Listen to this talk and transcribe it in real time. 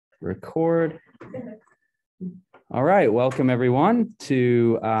Record. All right, welcome everyone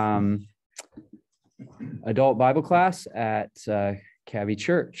to adult Bible class at Cabby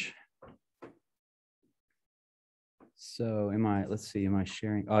Church. So let's see, am I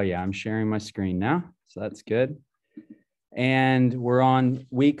sharing? Oh yeah, I'm sharing my screen now, so that's good. And we're on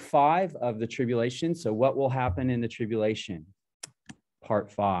week 5 of the tribulation. So what will happen in the tribulation?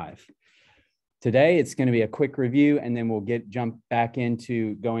 Part 5. Today, it's going to be a quick review, and then we'll jump back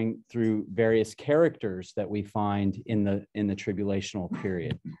into going through various characters that we find in the tribulational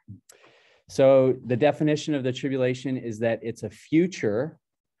period. So the definition of the tribulation is that it's a future.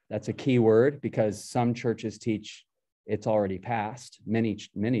 That's a key word because some churches teach it's already passed. Many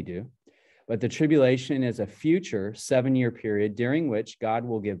do. But the tribulation is a future 7-year period during which God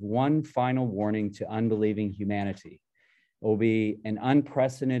will give one final warning to unbelieving humanity. It will be an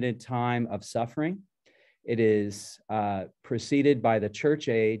unprecedented time of suffering. It is preceded by the church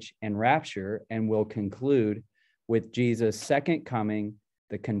age and rapture, and will conclude with Jesus' second coming,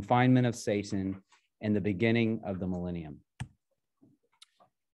 the confinement of Satan, and the beginning of the millennium.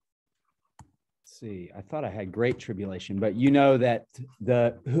 Let's see, I thought I had great tribulation, but you know that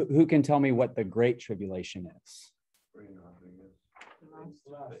who can tell me what the great tribulation is?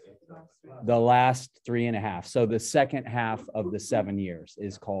 The last 3.5. So the second half of the 7 years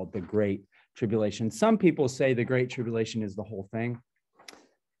is called the Great Tribulation. Some people say the Great Tribulation is the whole thing.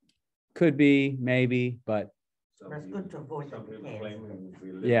 Could be, maybe, but that's good to avoid.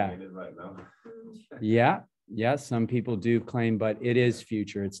 Yeah. Some people do claim, but it is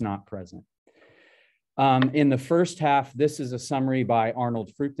future. It's not present. In the first half, this is a summary by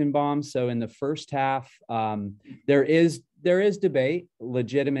Arnold Fruchtenbaum. So in the first half, there is debate,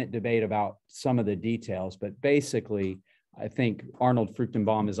 legitimate debate about some of the details, but basically, I think Arnold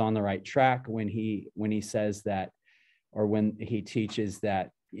Fruchtenbaum is on the right track when he says that, or when he teaches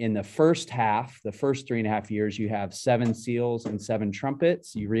that in the first half, the first 3.5 years, you have 7 seals and 7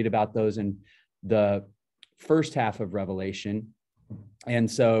 trumpets. You read about those in the first half of Revelation. And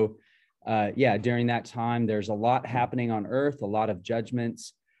so, during that time, there's a lot happening on earth, a lot of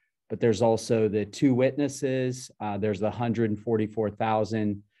judgments, but there's also the 2 witnesses. There's the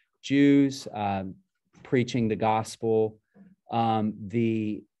 144,000 Jews preaching the gospel.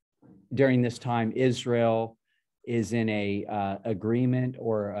 During this time, Israel is in a agreement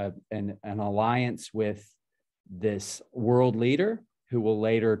or an alliance with this world leader who will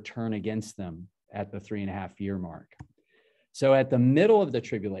later turn against them at the 3.5-year mark. So at the middle of the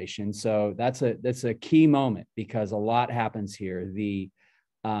tribulation, so that's a key moment because a lot happens here. The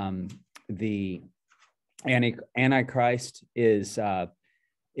Antichrist is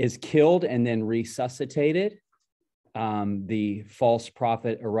killed and then resuscitated. The false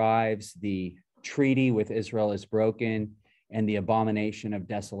prophet arrives. The treaty with Israel is broken, and the abomination of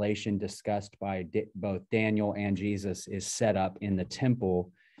desolation discussed by both Daniel and Jesus is set up in the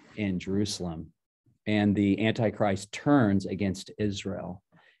temple in Jerusalem. And the Antichrist turns against Israel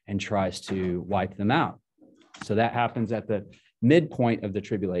and tries to wipe them out. So that happens at the midpoint of the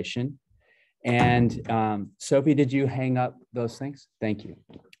tribulation. And Sophie, did you hang up those things? Thank you.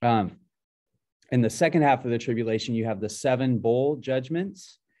 In the second half of the tribulation, you have the 7 bowl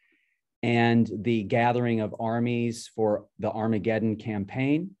judgments and the gathering of armies for the Armageddon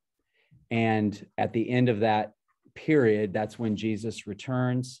campaign. And at the end of that period, that's when Jesus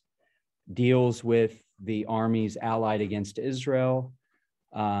returns, deals with the armies allied against Israel,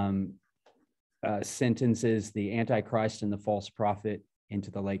 sentences the Antichrist and the false prophet into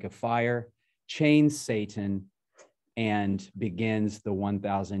the lake of fire, chains Satan, and begins the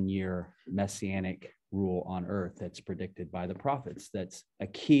 1,000-year messianic rule on earth that's predicted by the prophets. That's a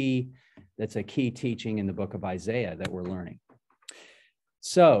key teaching in the book of Isaiah that we're learning.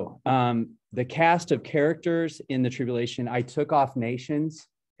 So the cast of characters in the tribulation, I took off nations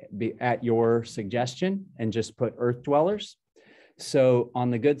at your suggestion and just put earth dwellers. So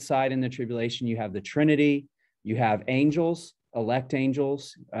on the good side in the tribulation, you have the Trinity, you have angels, elect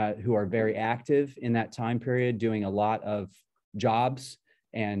angels who are very active in that time period, doing a lot of jobs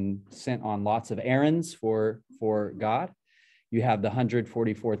and sent on lots of errands for God. You have the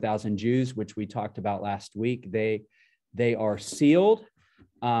 144,000 Jews, which we talked about last week. They are sealed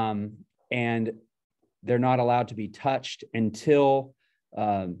and they're not allowed to be touched until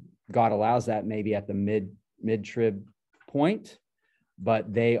God allows that, maybe at the mid-trib point,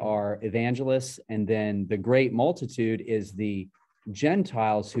 but they are evangelists. And then the great multitude is the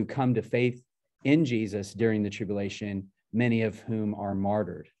Gentiles who come to faith in Jesus during the tribulation, many of whom are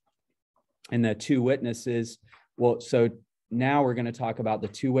martyred. And the 2 witnesses, so now we're going to talk about the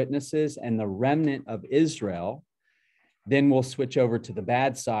 2 witnesses and the remnant of Israel Then we'll switch over to the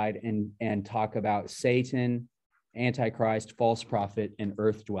bad side and talk about Satan, Antichrist, false prophet, and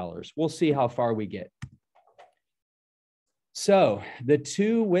earth dwellers. We'll see how far we get. So the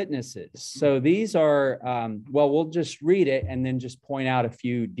two witnesses. So these are, well, we'll just read it and then just point out a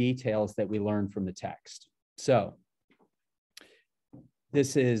few details that we learned from the text. So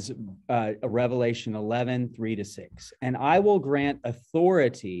this is a Revelation 11, 3-6. And I will grant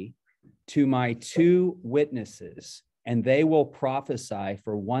authority to my two witnesses, and they will prophesy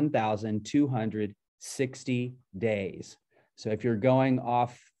for 1,260 days. So if you're going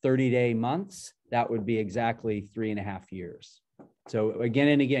off 30-day months, that would be exactly 3.5 years. So again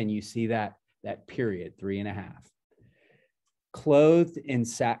and again, you see that period, 3.5. Clothed in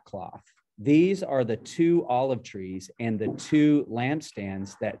sackcloth. These are the two olive trees and the two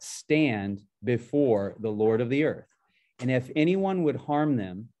lampstands that stand before the Lord of the earth. And if anyone would harm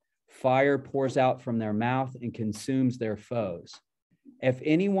them, fire pours out from their mouth and consumes their foes. If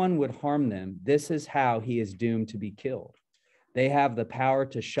anyone would harm them, this is how he is doomed to be killed. They have the power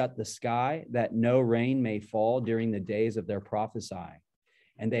to shut the sky, that no rain may fall during the days of their prophesying.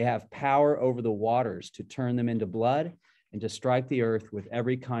 And they have power over the waters to turn them into blood and to strike the earth with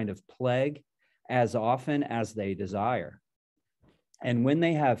every kind of plague as often as they desire. And when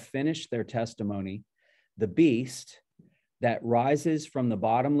they have finished their testimony, the beast that rises from the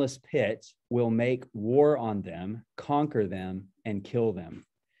bottomless pit will make war on them, conquer them, and kill them.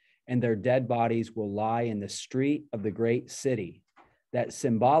 And their dead bodies will lie in the street of the great city that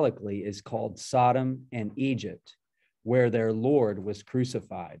symbolically is called Sodom and Egypt, where their Lord was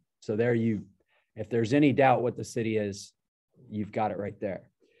crucified. So there you, if there's any doubt what the city is, you've got it right there.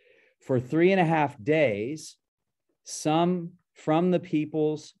 For 3.5 days, some from the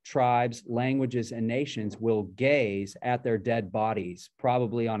peoples, tribes, languages, and nations will gaze at their dead bodies,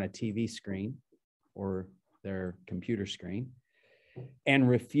 probably on a TV screen or their computer screen, and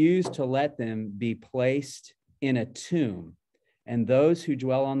refuse to let them be placed in a tomb. And those who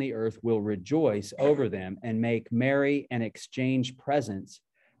dwell on the earth will rejoice over them and make merry and exchange presents,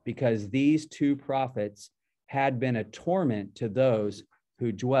 because these two prophets had been a torment to those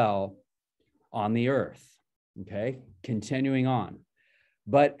who dwell on the earth. Okay, continuing on.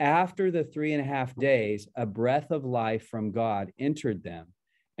 But after the 3.5 days, a breath of life from God entered them,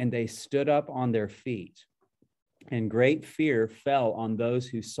 and they stood up on their feet. And great fear fell on those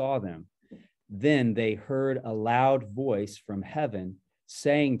who saw them. Then they heard a loud voice from heaven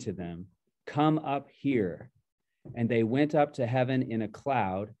saying to them, "Come up here." And they went up to heaven in a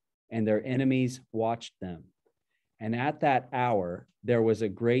cloud, and their enemies watched them. And at that hour, there was a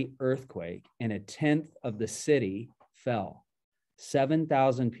great earthquake, and 1/10 of the city fell.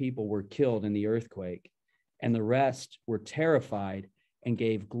 7,000 people were killed in the earthquake, and the rest were terrified and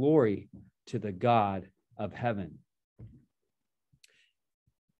gave glory to the God of heaven.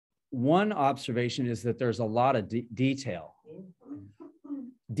 One observation is that there's a lot of details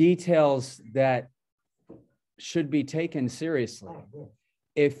that should be taken seriously.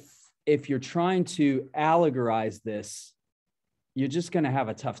 If you're trying to allegorize this, you're just going to have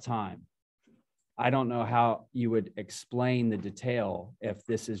a tough time. I don't know how you would explain the detail if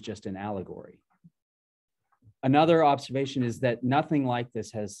this is just an allegory. Another observation is that nothing like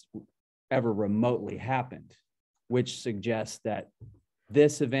this has ever remotely happened, which suggests that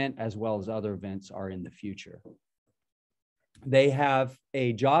this event, as well as other events, are in the future. They have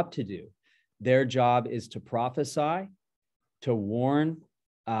a job to do. Their job is to prophesy, to warn,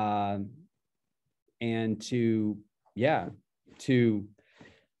 and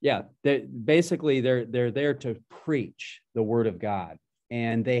basically they're there to preach the word of God,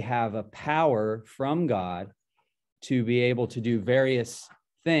 and they have a power from God to be able to do various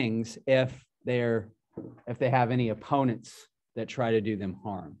things if they have any opponents that try to do them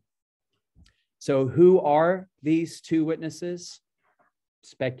harm. So who are these two witnesses?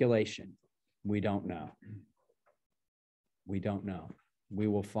 Speculation. We don't know. We don't know. We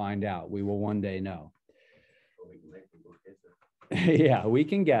will find out. We will one day know. Yeah, we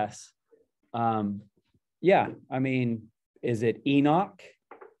can guess. I mean, is it Enoch?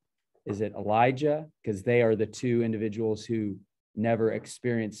 Is it Elijah? Because they are the two individuals who never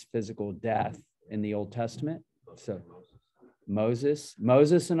experienced physical death in the Old Testament. So Moses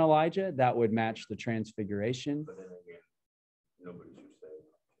and Elijah, that would match the transfiguration. But then again, nobody should say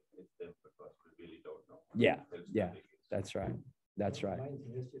it's them because we really don't know. Yeah, that's right. That's right.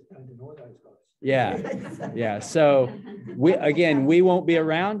 Yeah. So we won't be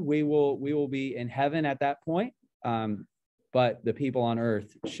around. We will be in heaven at that point. But the people on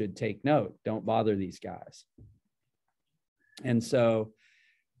earth should take note. Don't bother these guys. And so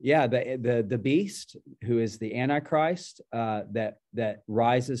Yeah, the beast, who is the Antichrist, that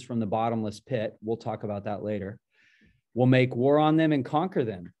rises from the bottomless pit. We'll talk about that later. Will make war on them and conquer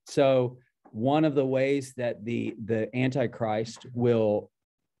them. So one of the ways that the Antichrist will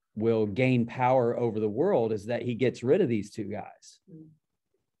gain power over the world is that he gets rid of these two guys.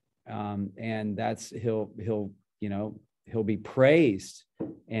 And that's he'll be praised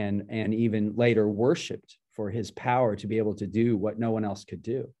and even later worshiped for his power to be able to do what no one else could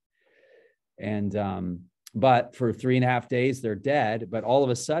do. And but for 3.5 days they're dead. But all of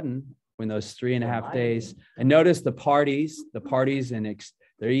a sudden, when those 3.5 days, and notice the parties, and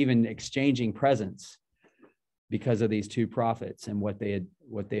they're even exchanging presents because of these two prophets and what they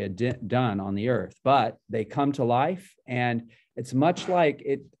had done on the earth. But they come to life, and it's much like,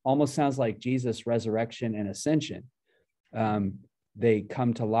 it almost sounds like Jesus' resurrection and ascension. They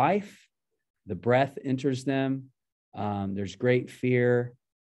come to life, the breath enters them, there's great fear,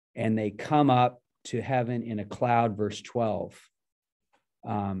 and they come up to heaven in a cloud, verse 12.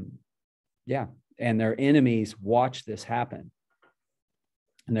 And their enemies watch this happen.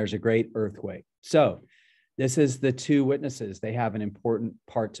 And there's a great earthquake. So this is the two witnesses. They have an important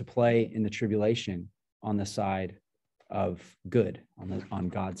part to play in the tribulation on the side of good, on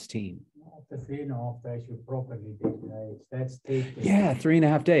God's team. After 3.5 days, you properly dead. That's Yeah,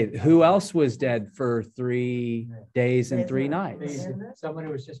 3.5 days. Who else was dead for 3 days and 3 nights? Somebody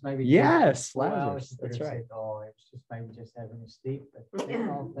was just maybe. Yes, Lazarus. That's right. Said, oh, it was just maybe just having a sleep. But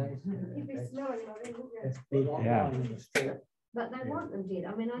 3.5 days. That's big. Yeah. But they want them dead.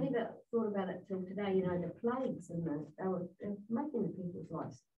 I mean, I never thought about it till today. You know, the plagues and they were making the people's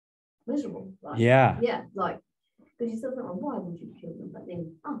lives miserable. Like, Yeah. Yeah, like, because you still think, well, why would you kill them? But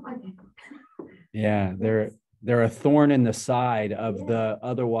then, oh, okay. Yeah, they're a thorn in the side of the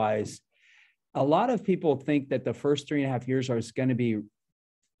otherwise. A lot of people think that the first 3.5 years are going to be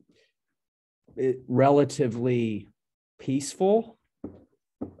relatively peaceful.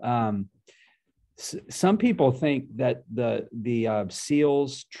 Some people think that the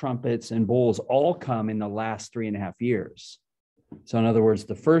seals, trumpets, and bowls all come in the last 3.5 years. So in other words,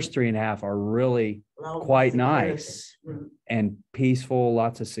 the first 3.5 are really quite nice and peaceful,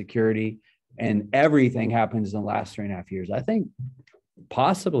 lots of security, and everything happens in the last 3.5 years. I think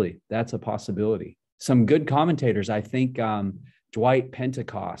possibly that's a possibility. Some good commentators, I think Dwight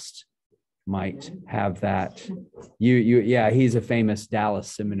Pentecost might have that. Yeah, he's a famous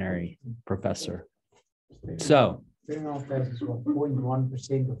Dallas Seminary professor. So 3.5 days is what,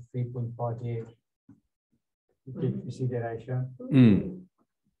 0.1% of 3.5 years. You see the ratio?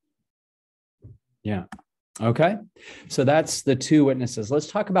 Yeah. Okay. So that's the two witnesses. Let's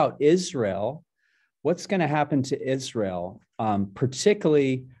talk about Israel. What's going to happen to Israel?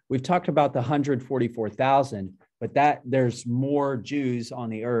 Particularly, we've talked about the 144,000, but there's more Jews on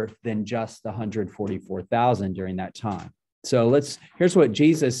the earth than just the 144,000 during that time. So here's what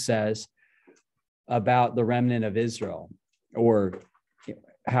Jesus says about the remnant of Israel, or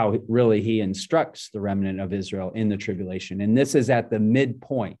how really he instructs the remnant of Israel in the tribulation. And this is at the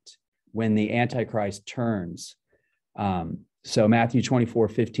midpoint when the Antichrist turns. So Matthew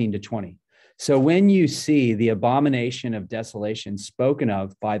 24:15-20. So when you see the abomination of desolation spoken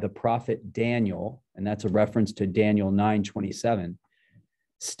of by the prophet Daniel, and that's a reference to Daniel 9:27,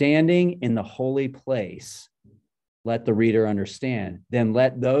 standing in the holy place, let the reader understand. Then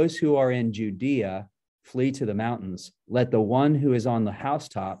let those who are in Judea flee to the mountains. Let the one who is on the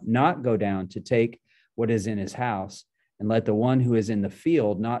housetop not go down to take what is in his house, and let the one who is in the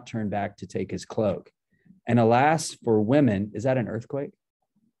field not turn back to take his cloak. And alas for women, is that an earthquake?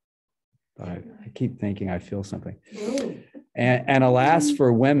 I keep thinking I feel something. And alas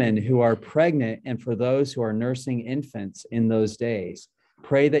for women who are pregnant and for those who are nursing infants in those days.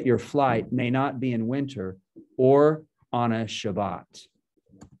 Pray that your flight may not be in winter or on a Shabbat.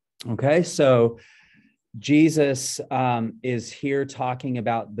 Okay, so Jesus is here talking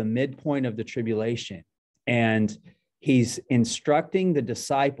about the midpoint of the tribulation, and he's instructing the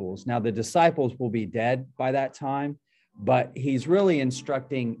disciples. Now, the disciples will be dead by that time, but he's really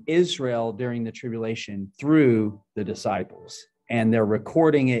instructing Israel during the tribulation through the disciples. And they're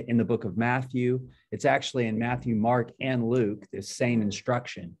recording it in the book of Matthew. It's actually in Matthew, Mark, and Luke, this same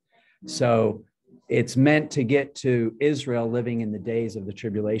instruction. So it's meant to get to Israel living in the days of the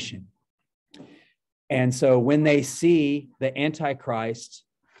tribulation. And so when they see the Antichrist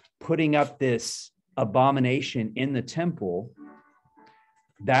putting up this abomination in the temple,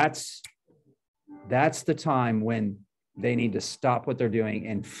 that's the time when they need to stop what they're doing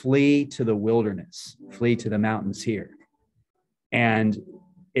and flee to the wilderness, flee to the mountains here. And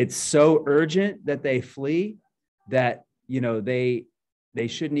it's so urgent that they flee that, they they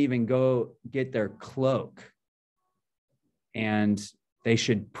shouldn't even go get their cloak. And they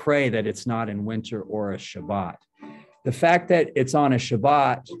should pray that it's not in winter or a Shabbat. The fact that it's on a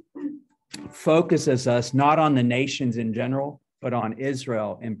Shabbat focuses us not on the nations in general, but on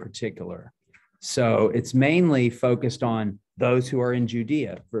Israel in particular. So it's mainly focused on those who are in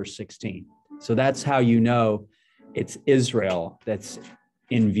Judea, verse 16. So that's how you know it's Israel that's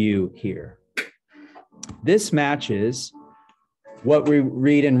in view here. This matches what we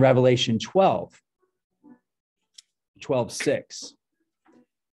read in Revelation 12:6,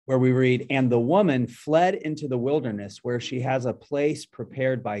 where we read, "And the woman fled into the wilderness, where she has a place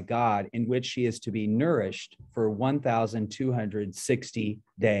prepared by God, in which she is to be nourished for 1,260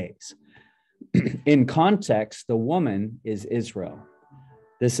 days." In context, the woman is Israel.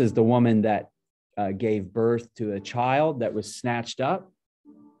 This is the woman that gave birth to a child that was snatched up.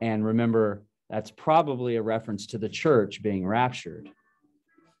 And remember, that's probably a reference to the church being raptured.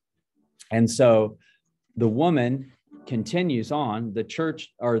 And so the woman continues on, the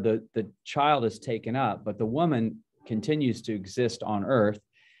church, or the child is taken up, but the woman continues to exist on earth.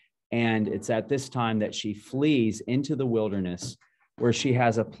 And it's at this time that she flees into the wilderness, where she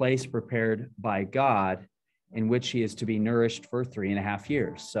has a place prepared by God in which she is to be nourished for 3.5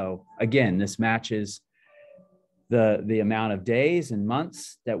 years. So again, this matches the amount of days and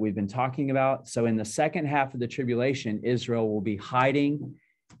months that we've been talking about. So in the second half of the tribulation, Israel will be hiding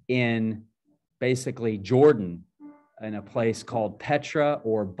in basically Jordan, in a place called Petra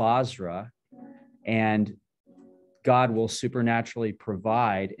or Basra, and God will supernaturally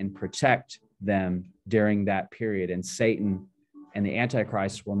provide and protect them during that period, and Satan and the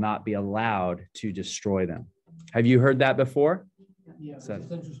Antichrist will not be allowed to destroy them. Have you heard that before? Yeah, So-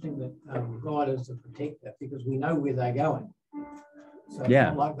 it's interesting that God is the protector, because we know where they're going. So it's Yeah.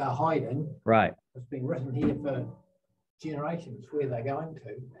 not like they're hiding. Right. It's been written here for generations where they're going to,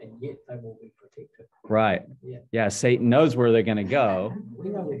 and yet they will be protected. Right. Yeah. Yeah, Satan knows where they're going to go, We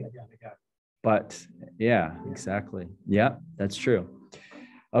know where they're going to go. but yeah, exactly. Yeah, that's true.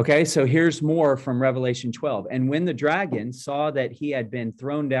 Okay, so here's more from Revelation 12. "And when the dragon saw that he had been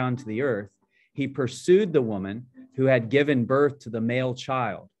thrown down to the earth, he pursued the woman who had given birth to the male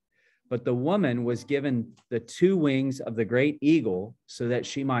child. But the woman was given the 2 wings of the great eagle, so that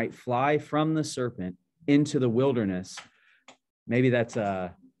she might fly from the serpent into the wilderness." Maybe that's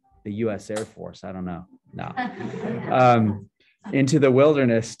the U.S. Air Force. I don't know. No. Into the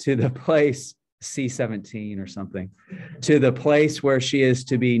wilderness, to the place, C-17 or something, to the place where she is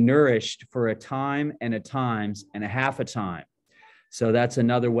to be nourished for a time and a times and a half a time. So that's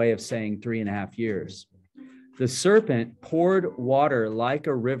another way of saying 3.5 years. "The serpent poured water like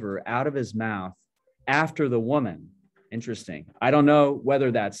a river out of his mouth after the woman." Interesting. I don't know whether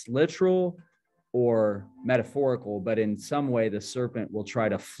that's literal or metaphorical, but in some way the serpent will try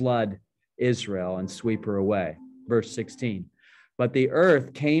to flood Israel and sweep her away. Verse 16. "But the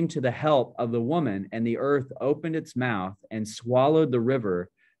earth came to the help of the woman, and the earth opened its mouth and swallowed the river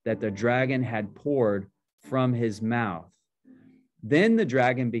that the dragon had poured from his mouth. Then the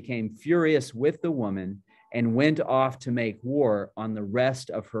dragon became furious with the woman and went off to make war on the rest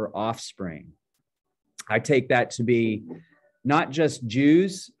of her offspring." I take that to be not just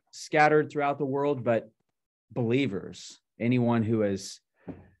Jews scattered throughout the world, but believers, anyone who has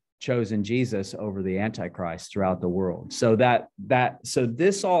chosen Jesus over the Antichrist throughout the world. So so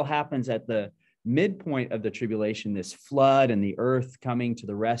this all happens at the midpoint of the tribulation, this flood and the earth coming to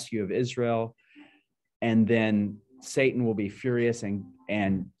the rescue of Israel. And then Satan will be furious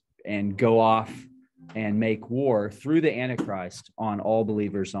and go off and make war through the Antichrist on all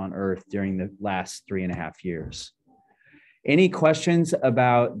believers on earth during the last 3.5 years. Any questions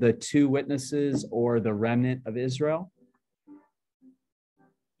about the 2 witnesses or the remnant of Israel?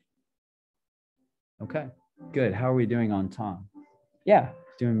 Okay, good. How are we doing on time? Yeah,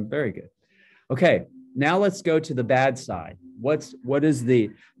 doing very good. Okay, now let's go to the bad side. What is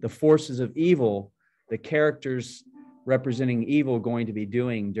the forces of evil, the characters representing evil, going to be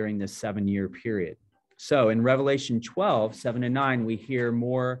doing during this 7-year period? So in Revelation 12, 7-9, we hear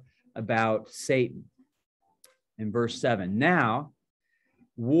more about Satan. In verse 7, "Now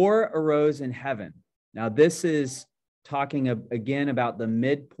war arose in heaven." Now this is talking again about the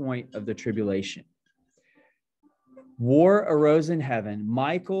midpoint of the tribulation. "War arose in heaven,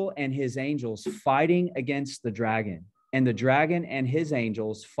 Michael and his angels fighting against the dragon. And the dragon and his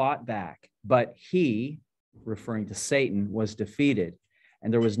angels fought back, but he," referring to Satan, "was defeated,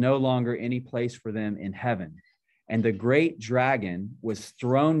 and there was no longer any place for them in heaven. And the great dragon was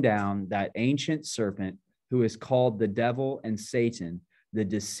thrown down, that ancient serpent who is called the devil and Satan, the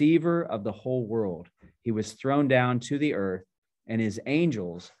deceiver of the whole world. He was thrown down to the earth, and his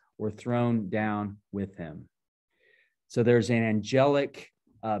angels were thrown down with him. So there's an angelic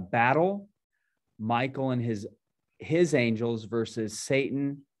battle, Michael and his angels versus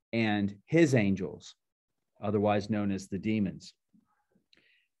Satan and his angels, otherwise known as the demons.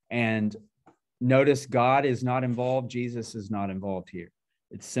 And notice God is not involved. Jesus is not involved here.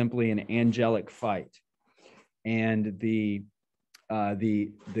 It's simply an angelic fight. And the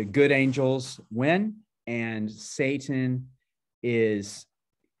good angels win, and Satan is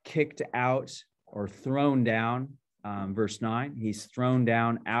kicked out or thrown down. Verse 9, he's thrown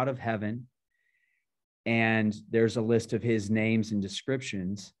down out of heaven. And there's a list of his names and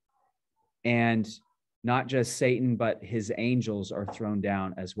descriptions. And not just Satan, but his angels are thrown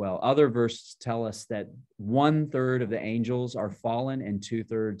down as well. Other verses tell us that 1/3 of the angels are fallen and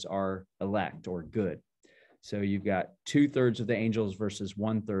 2/3 are elect or good. So you've got 2/3 of the angels versus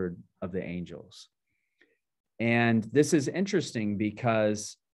 1/3 of the angels. And this is interesting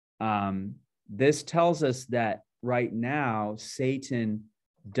because this tells us that right now, Satan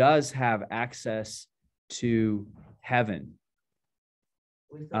does have access to heaven.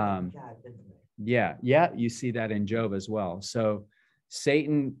 Yeah, you see that in Job as well. So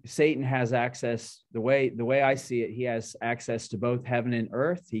Satan has access, the way I see it, he has access to both heaven and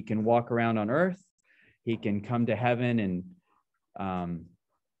earth. He can walk around on earth. He can come to heaven and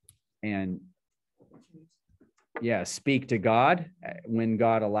speak to God when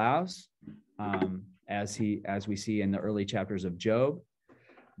God allows, as we see in the early chapters of Job.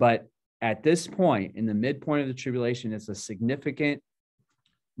 But at this point, in the midpoint of the tribulation, it's a significant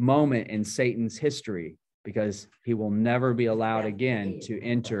moment in Satan's history because he will never be allowed again to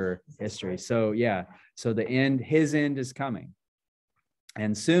enter history. So his end is coming,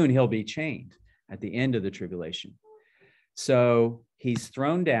 and soon he'll be chained at the end of the tribulation. So he's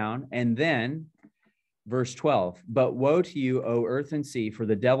thrown down, and then verse 12, but woe to you, O earth and sea, for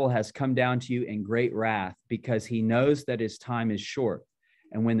the devil has come down to you in great wrath, because he knows that his time is short.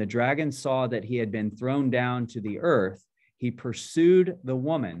 And when the dragon saw that he had been thrown down to the earth, he pursued the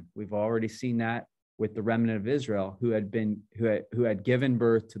woman. We've already seen that with the remnant of Israel who had given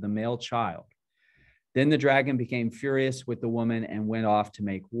birth to the male child. Then the dragon became furious with the woman and went off to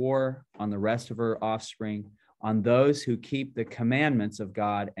make war on the rest of her offspring, on those who keep the commandments of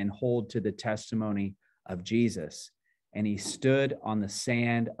God and hold to the testimony of Jesus. And he stood on the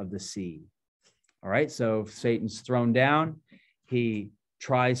sand of the sea. All right, so Satan's thrown down. He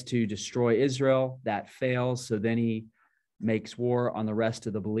tries to destroy Israel. That fails. So then he makes war on the rest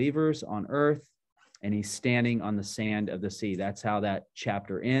of the believers on earth, and he's standing on the sand of the sea. That's how that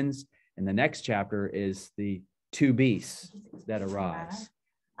chapter ends. And the next chapter is the two beasts that arise.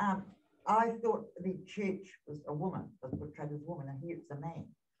 I thought the church was a woman, was portrayed as a woman, and here it's a man.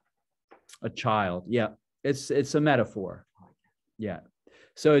 A child, yeah. It's a metaphor. Yeah.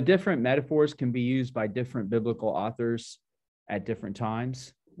 So different metaphors can be used by different biblical authors at different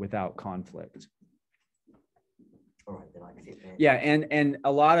times without conflict. All right, then I accept that. Yeah, and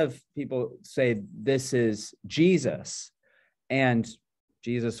a lot of people say this is Jesus, and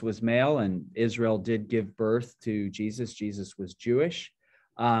Jesus was male, and Israel did give birth to Jesus. Jesus was Jewish,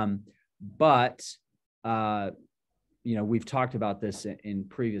 but we've talked about this in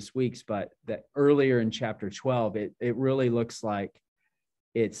previous weeks. But that earlier in chapter 12, it really looks like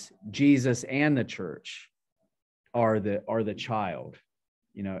it's Jesus and the church are the child,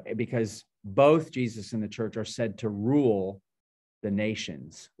 because both Jesus and the church are said to rule the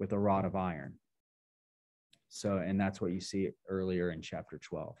nations with a rod of iron. So, and that's what you see earlier in chapter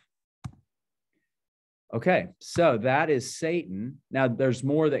 12. Okay, so that is Satan. Now, there's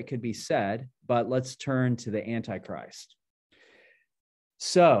more that could be said, but let's turn to the Antichrist.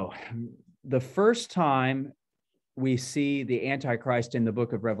 So, the first time we see the Antichrist in the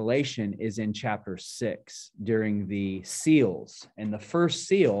book of Revelation is in chapter 6 during the seals. And the first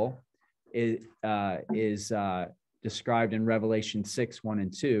seal is described in Revelation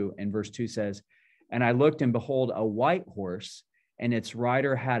 6:1-2. And verse 2 says, and I looked, and behold, a white horse, and its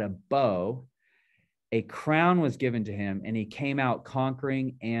rider had a bow. A crown was given to him, and he came out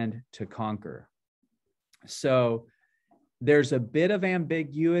conquering and to conquer. So there's a bit of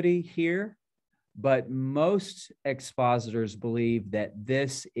ambiguity here, but most expositors believe that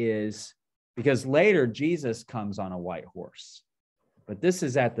this is because later Jesus comes on a white horse, but this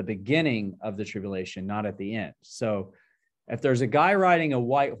is at the beginning of the tribulation, not at the end. So if there's a guy riding a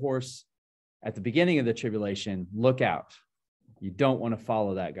white horse at the beginning of the tribulation, look out. You don't want to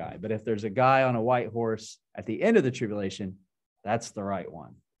follow that guy. But if there's a guy on a white horse at the end of the tribulation, that's the right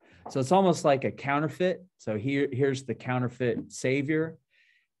one. So it's almost like a counterfeit. So here's the counterfeit savior.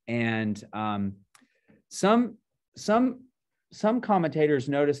 And some some commentators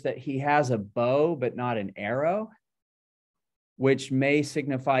notice that he has a bow, but not an arrow, which may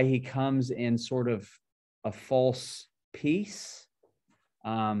signify he comes in sort of a false peace.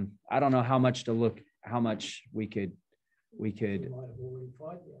 I don't know how much we could, He might have already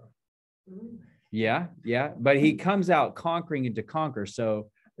fought there. yeah, but he comes out conquering and to conquer. So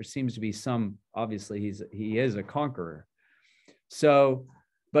there seems to be some, obviously he is a conqueror. So,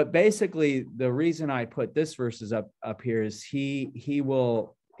 but basically the reason I put this verses up here is he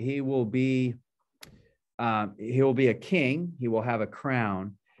will be a king, he will have a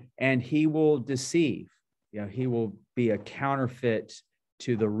crown, and he will deceive. You know, he will be a counterfeit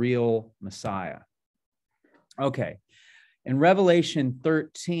to the real Messiah. Okay. In Revelation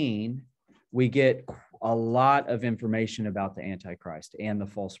 13, we get a lot of information about the Antichrist and the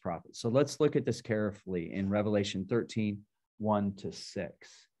false prophet. So let's look at this carefully in Revelation 13, 1-6.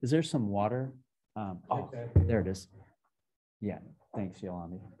 Is there some water? There it is. Yeah. Thanks,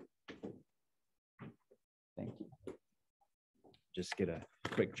 Yolandi. Thank you. Just get a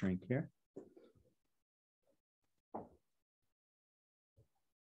quick drink here.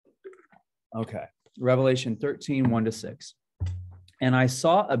 Okay. Revelation 13, 1-6. And I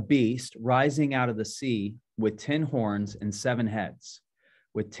saw a beast rising out of the sea with 10 horns and 7 heads,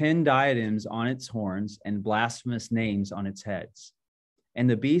 with 10 diadems on its horns and blasphemous names on its heads. And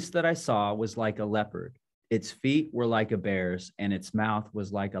the beast that I saw was like a leopard. Its feet were like a bear's, and its mouth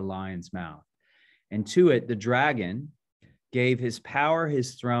was like a lion's mouth. And to it, the dragon gave his power,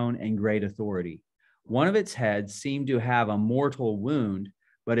 his throne, and great authority. One of its heads seemed to have a mortal wound,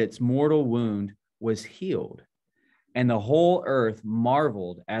 but its mortal wound was healed. And the whole earth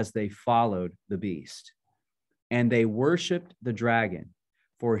marveled as they followed the beast. And they worshiped the dragon,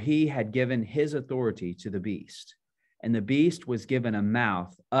 for he had given his authority to the beast. And the beast was given a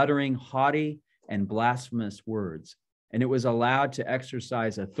mouth, uttering haughty and blasphemous words. And it was allowed to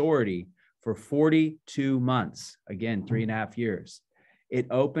exercise authority for 42 months, again, 3.5 years. It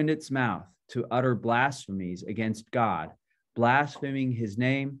opened its mouth to utter blasphemies against God, blaspheming his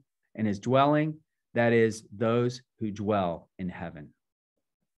name and his dwelling, that is, those who dwell in heaven.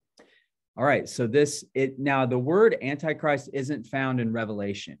 All right, so now the word Antichrist isn't found in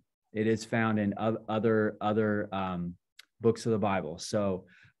Revelation. It is found in other books of the Bible. So,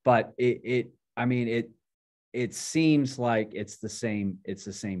 but it seems like it's the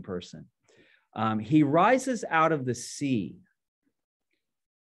same person. He rises out of the sea,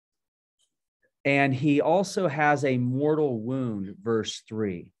 and he also has a mortal wound, verse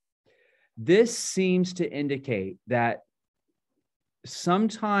 3. This seems to indicate that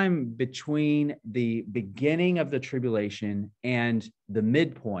sometime between the beginning of the tribulation and the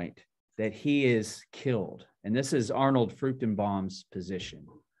midpoint that he is killed. And this is Arnold Fruchtenbaum's position.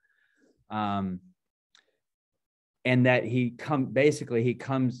 And that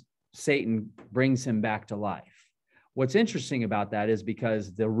Satan brings him back to life. What's interesting about that is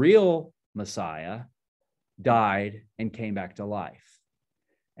because the real Messiah died and came back to life.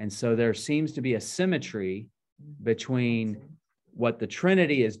 And so there seems to be a symmetry between what the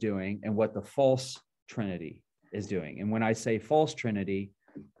Trinity is doing and what the false Trinity is doing. And when I say false Trinity,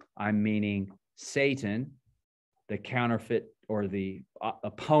 I'm meaning Satan, the counterfeit or the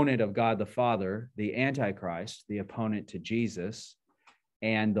opponent of God the Father, the Antichrist, the opponent to Jesus,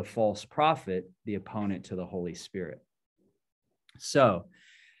 and the false prophet, the opponent to the Holy Spirit. So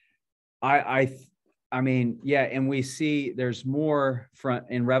and we see there's more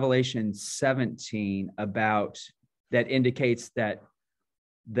in Revelation 17 about that indicates that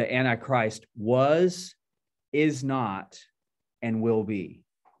the Antichrist was, is not, and will be,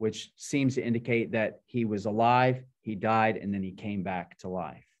 which seems to indicate that he was alive, he died, and then he came back to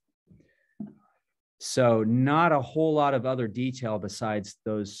life. So not a whole lot of other detail besides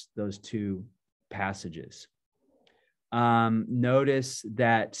those two passages. Notice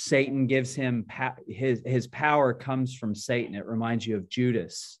that Satan gives him his power comes from Satan. It reminds you of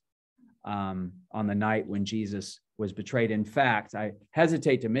Judas on the night when Jesus was betrayed. In fact, I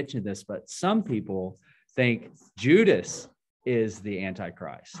hesitate to mention this, but some people think Judas is the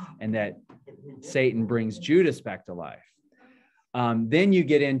Antichrist and that Satan brings Judas back to life. Then you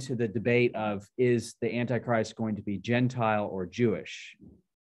get into the debate of, is the Antichrist going to be Gentile or Jewish?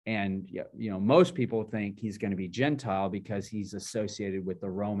 And, most people think he's going to be Gentile because he's associated with the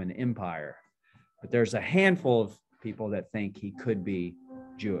Roman Empire. But there's a handful of people that think he could be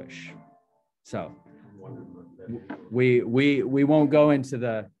Jewish. So we won't go into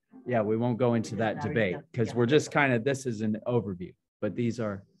that debate because we're just this is an overview. But these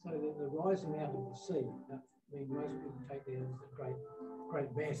are. So the rising out of the sea, most people take it as a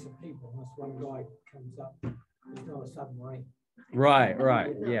great mass of people. Unless one guy comes up, it's not a submarine. Right,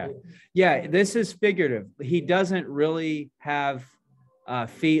 right. Yeah. Yeah, this is figurative. He doesn't really have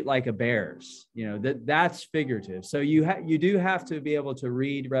feet like a bear's, you know, that's figurative. So you do have to be able to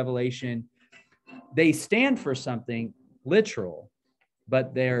read Revelation. They stand for something literal,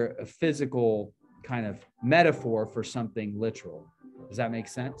 but they're a physical kind of metaphor for something literal. Does that make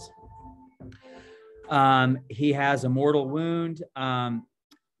sense? He has a mortal wound.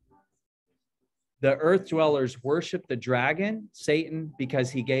 The earth dwellers worship the dragon, Satan, because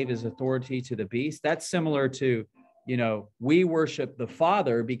he gave his authority to the beast. That's similar to, you know, we worship the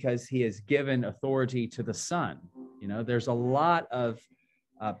Father because he has given authority to the Son. You know, there's a lot of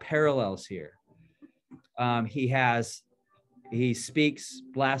parallels here. He speaks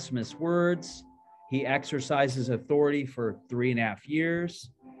blasphemous words. He exercises authority for 3.5 years.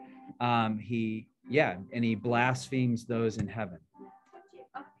 And he blasphemes those in heaven.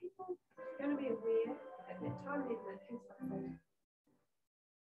 Are people going to be aware at that time that his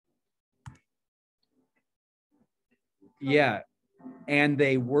Yeah, and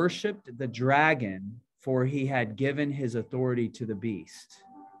they worshipped the dragon, for he had given his authority to the beast.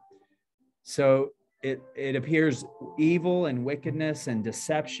 So it appears evil and wickedness and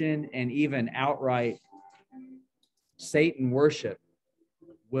deception and even outright Satan worship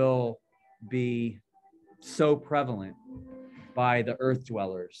will be so prevalent by the earth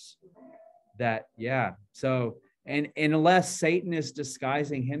dwellers that, yeah. So, and unless Satan is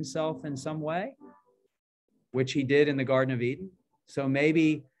disguising himself in some way, which he did in the Garden of Eden. So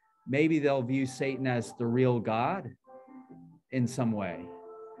maybe they'll view Satan as the real God in some way.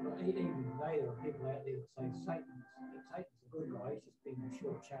 Even today, there are people out there that say Satan's a good guy, he's just being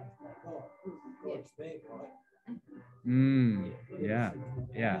short-changed by God. God's their guy.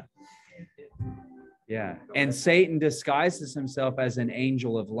 Yeah. And Satan disguises himself as an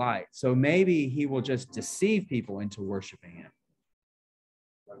angel of light. So maybe he will just deceive people into worshiping him.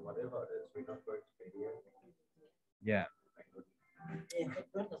 But whatever it is, we're not going to be here. Yeah. Yeah,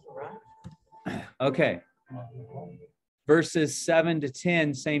 goodness, all right. Okay. Verses 7 to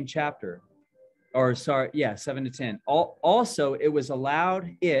 10, same chapter. Or sorry, 7 to 10. Also, it was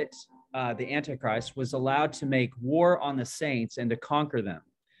allowed, the Antichrist was allowed to make war on the saints and to conquer them.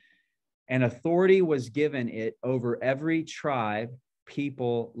 And authority was given it over every tribe,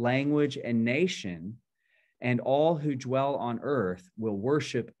 people, language, and nation, and all who dwell on earth will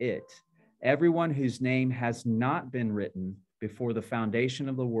worship it. Everyone whose name has not been written before the foundation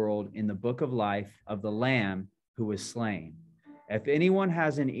of the world in the book of life of the Lamb who was slain. If anyone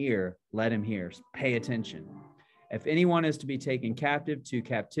has an ear, let him hear. Pay attention. If anyone is to be taken captive, to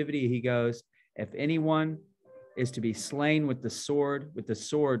captivity he goes. If anyone is to be slain with the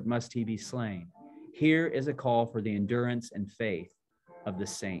sword must he be slain. Here is a call for the endurance and faith of the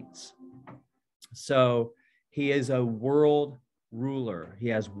saints. So he is a world ruler. He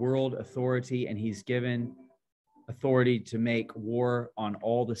has world authority, and he's given authority to make war on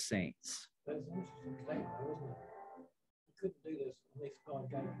all the saints. That's an interesting statement, isn't it? You couldn't do this unless God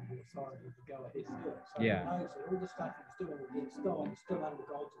gave him the authority to go ahead and do it. So Yeah. he knows that all the stuff he's doing against God is still under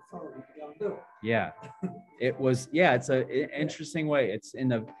God's authority to go and do it. Yeah. It's an interesting way.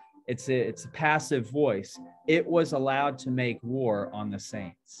 It's a passive voice. It was allowed to make war on the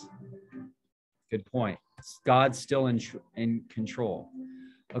saints. Good point. God's still in control.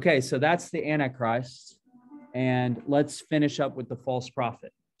 Okay, so that's the Antichrist. And let's finish up with the false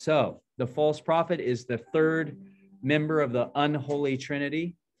prophet. So the false prophet is the third member of the unholy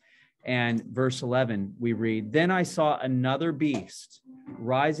Trinity. And verse 11, we read, "Then I saw another beast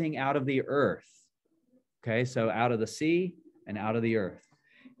rising out of the earth." Okay, so out of the sea and out of the earth.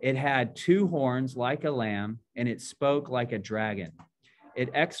 "It had 2 horns like a lamb, and it spoke like a dragon. It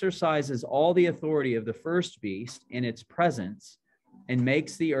exercises all the authority of the first beast in its presence, and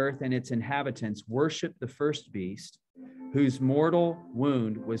makes the earth and its inhabitants worship the first beast, whose mortal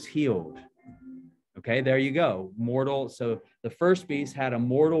wound was healed." Okay, there you go. Mortal. So the first beast had a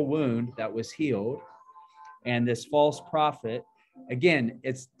mortal wound that was healed. And this false prophet, again,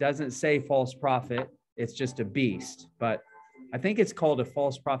 it doesn't say false prophet, it's just a beast. But I think it's called a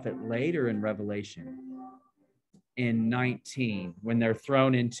false prophet later in Revelation in 19, when they're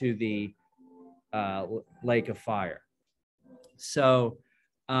thrown into the lake of fire. So,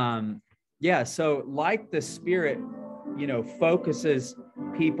 so like the Spirit, focuses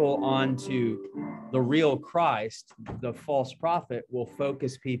people onto the real Christ, the false prophet will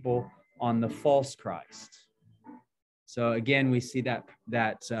focus people on the false Christ. So again, we see that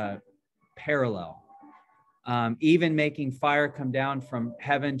parallel. Even making fire come down from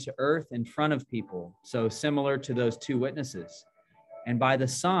heaven to earth in front of people. So similar to those 2 witnesses. and by the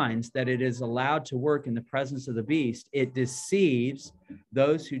signs that it is allowed to work in the presence of the beast, it deceives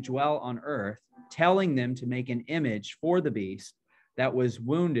those who dwell on earth, telling them to make an image for the beast that was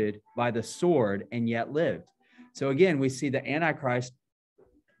wounded by the sword and yet lived. So again, we see the Antichrist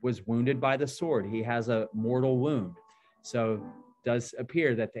was wounded by the sword. He has a mortal wound. So it does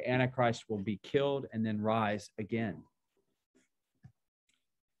appear that the Antichrist will be killed and then rise again.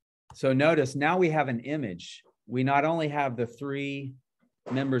 So notice now we have an image. We not only have the three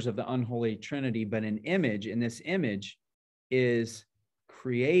members of the unholy Trinity, but an image, and this image is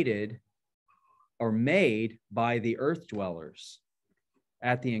created or made by the earth dwellers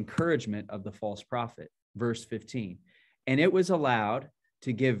at the encouragement of the false prophet. Verse 15, and it was allowed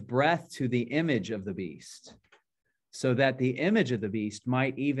to give breath to the image of the beast, so that the image of the beast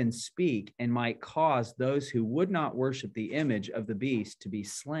might even speak and might cause those who would not worship the image of the beast to be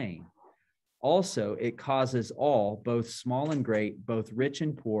slain. Also, it causes all, both small and great, both rich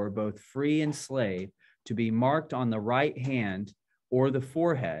and poor, both free and slave, to be marked on the right hand or the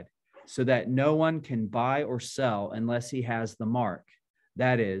forehead, so that no one can buy or sell unless he has the mark,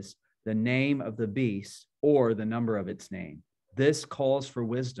 that is, the name of the beast or the number of its name. This calls for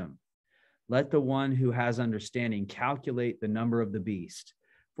wisdom. Let the one who has understanding calculate the number of the beast,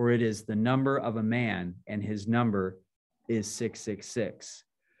 for it is the number of a man, and his number is 666.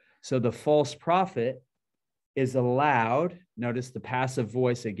 So the false prophet is allowed, notice the passive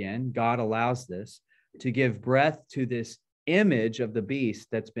voice again, God allows this, to give breath to this image of the beast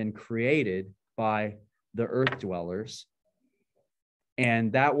that's been created by the earth dwellers.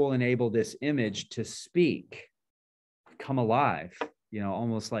 And that will enable this image to speak, come alive,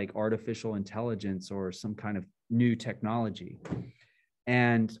 almost like artificial intelligence or some kind of new technology.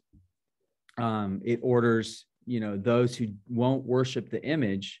 And it orders, those who won't worship the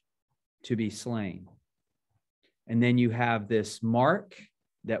image to be slain. And then you have this mark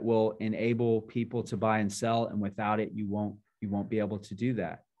that will enable people to buy and sell, and without it, you won't be able to do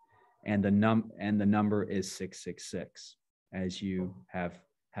that. And the number is 666, as you have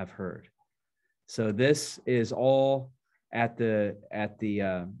heard. So this is all at the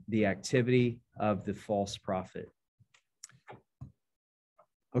activity of the false prophet.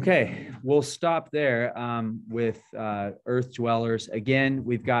 Okay, we'll stop there with earth dwellers. Again,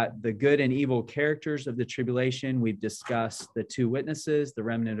 we've got the good and evil characters of the tribulation. We've discussed the two witnesses, the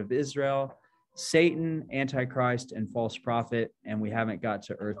remnant of Israel, Satan, Antichrist, and false prophet, and we haven't got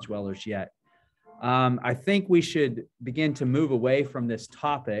to earth dwellers yet. I think we should begin to move away from this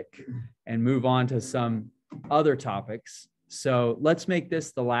topic and move on to some other topics. So let's make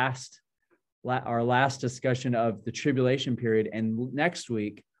this our last discussion of the tribulation period. And next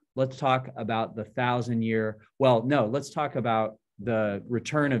week, let's talk about the 1,000-year. Well, no, let's talk about the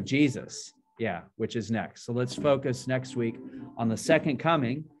return of Jesus. Yeah, which is next. So let's focus next week on the second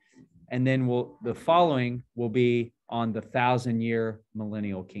coming. And then the following will be on the 1,000-year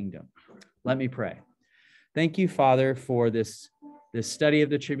millennial kingdom. Let me pray. Thank you, Father, for this study of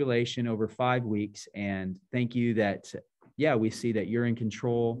the tribulation over 5 weeks. And thank you that, we see that you're in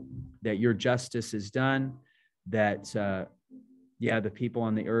control, that your justice is done, that, the people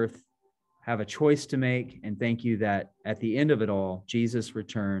on the earth have a choice to make. And thank you that at the end of it all, Jesus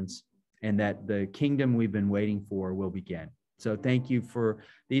returns and that the kingdom we've been waiting for will begin. So thank you for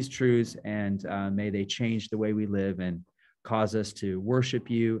these truths, and may they change the way we live and cause us to worship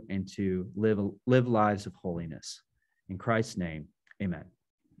you and to live lives of holiness. In Christ's name, amen.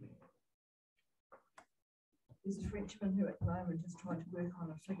 There's a Frenchman who at the moment is trying to work on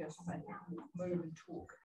a figure to make it move and talk.